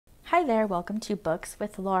Hi there, welcome to Books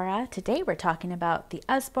with Laura. Today we're talking about the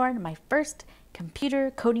Usborne, my first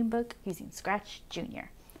computer coding book using Scratch Junior.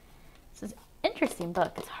 This is an interesting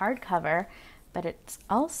book. It's hardcover, but it's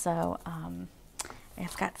also,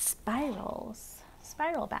 it's got spiral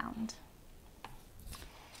bound.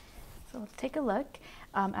 So let's take a look.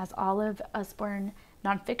 As all of Usborne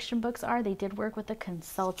nonfiction books are, they did work with a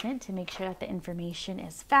consultant to make sure that the information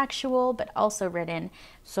is factual, but also written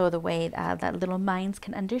so the way that little minds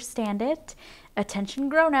can understand it. Attention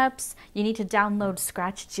grown-ups, you need to download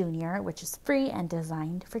Scratch Junior, which is free and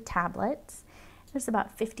designed for tablets. There's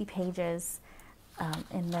about 50 pages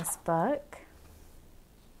in this book.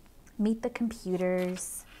 Meet the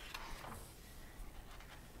computers.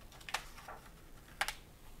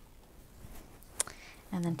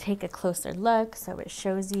 And then take a closer look. So it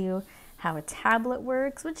shows you how a tablet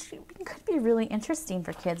works, which could be really interesting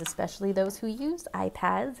for kids, especially those who use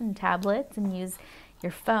iPads and tablets and use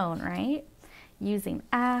your phone, right? Using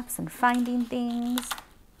apps and finding things.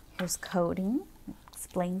 Here's coding,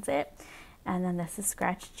 explains it. And then this is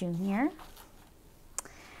Scratch Junior.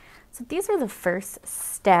 So these are the first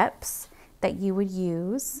steps that you would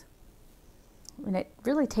use. And it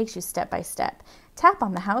really takes you step by step. Tap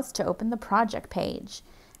on the house to open the project page.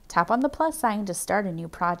 Tap on the plus sign to start a new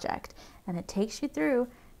project. And it takes you through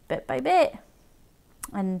bit by bit.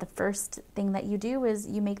 And the first thing that you do is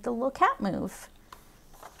you make the little cat move.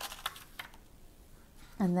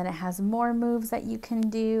 And then it has more moves that you can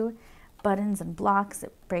do. Buttons and blocks.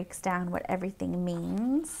 It breaks down what everything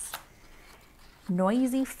means.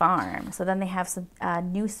 Noisy farm. So then they have some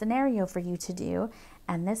new scenario for you to do.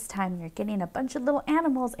 And this time you're getting a bunch of little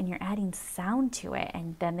animals and you're adding sound to it.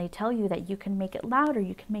 And then they tell you that you can make it loud or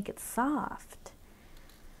you can make it soft.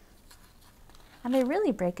 And they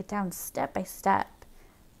really break it down step by step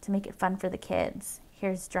to make it fun for the kids.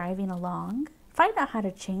 Here's driving along. Find out how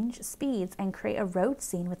to change speeds and create a road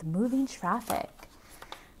scene with moving traffic.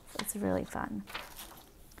 So it's really fun.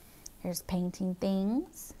 Here's painting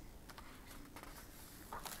things.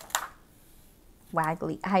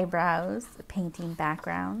 Waggly eyebrows, painting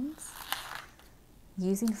backgrounds,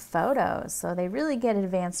 using photos. So they really get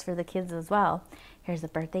advanced for the kids as well. Here's a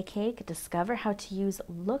birthday cake. Discover how to use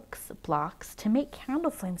looks blocks to make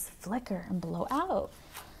candle flames flicker and blow out.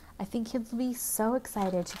 I think kids will be so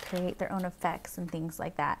excited to create their own effects and things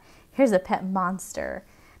like that. Here's a pet monster.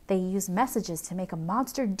 They use messages to make a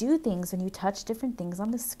monster do things when you touch different things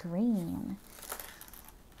on the screen.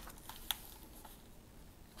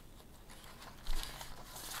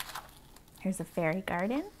 Here's a fairy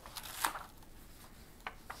garden.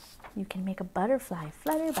 You can make a butterfly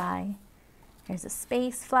flutter by. Here's a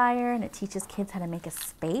space flyer, and it teaches kids how to make a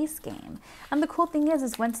space game. And the cool thing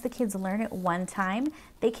is once the kids learn it one time,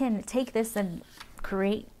 they can take this and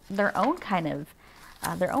create their own kind of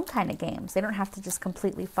games. They don't have to just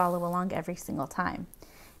completely follow along every single time.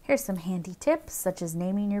 Here's some handy tips, such as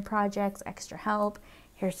naming your projects, extra help.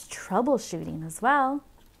 Here's troubleshooting as well.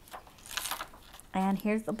 And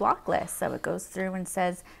here's the block list. So it goes through and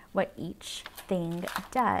says what each thing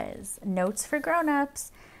does. Notes for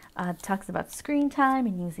grown-ups. Talks about screen time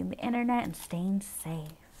and using the internet and staying safe.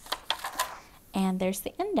 And there's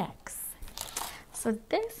the index. So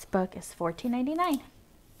this book is $14.99.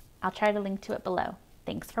 I'll try to link to it below.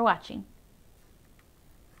 Thanks for watching.